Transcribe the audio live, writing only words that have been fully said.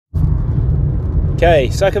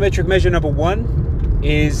Okay, psychometric measure number 1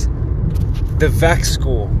 is the VAC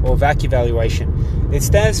score, or VAC evaluation. It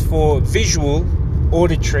stands for visual,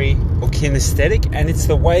 auditory, or kinesthetic, and it's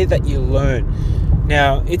the way that you learn.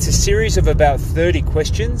 Now, it's a series of about 30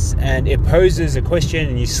 questions, and it poses a question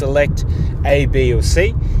and you select A, B, or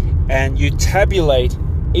C, and you tabulate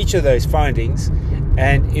each of those findings.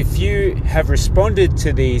 And if you have responded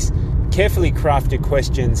to these carefully crafted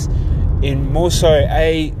questions in more so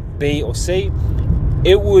A, B, or C,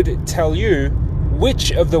 it would tell you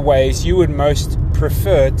which of the ways you would most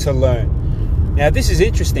prefer to learn. Now, this is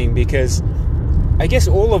interesting because I guess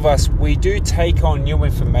all of us, we do take on new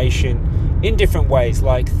information in different ways.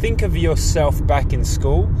 Like, think of yourself back in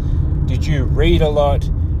school. Did you read a lot,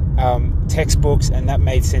 textbooks, and that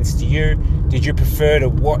made sense to you? Did you prefer to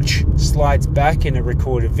watch slides back in a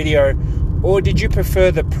recorded video? Or did you prefer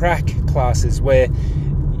the prac classes where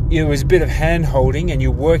it was a bit of hand-holding and you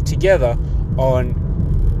worked together on,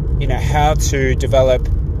 how to develop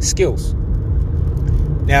skills?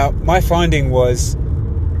 Now, my finding was,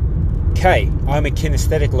 okay, I'm a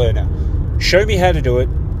kinesthetic learner. Show me how to do it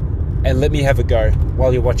and let me have a go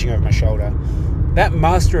while you're watching over my shoulder. That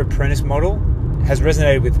master-apprentice model has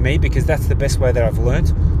resonated with me because that's the best way that I've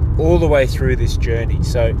learned all the way through this journey.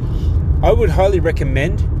 So I would highly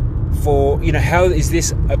recommend for, how is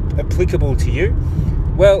this applicable to you?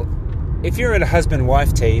 Well, if you're in a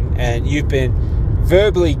husband-wife team and you've been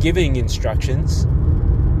verbally giving instructions,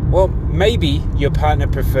 well, maybe your partner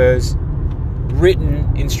prefers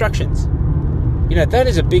written instructions. That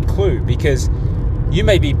is a big clue, because you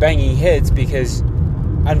may be banging heads because,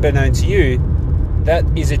 unbeknown to you, that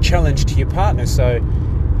is a challenge to your partner. So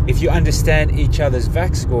if you understand each other's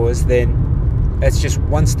VAC scores, then that's just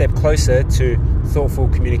one step closer to thoughtful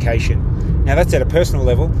communication. Now, that's at a personal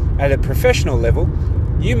level. At a professional level,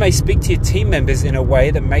 you may speak to your team members in a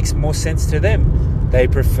way that makes more sense to them. They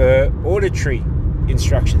prefer auditory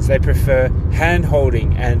instructions. They prefer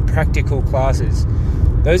hand-holding and practical classes.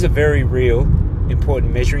 Those are very real,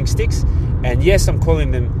 important measuring sticks. And yes, I'm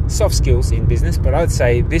calling them soft skills in business, but I'd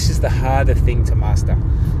say this is the harder thing to master.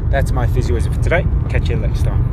 That's my Physioism for today. Catch you next time.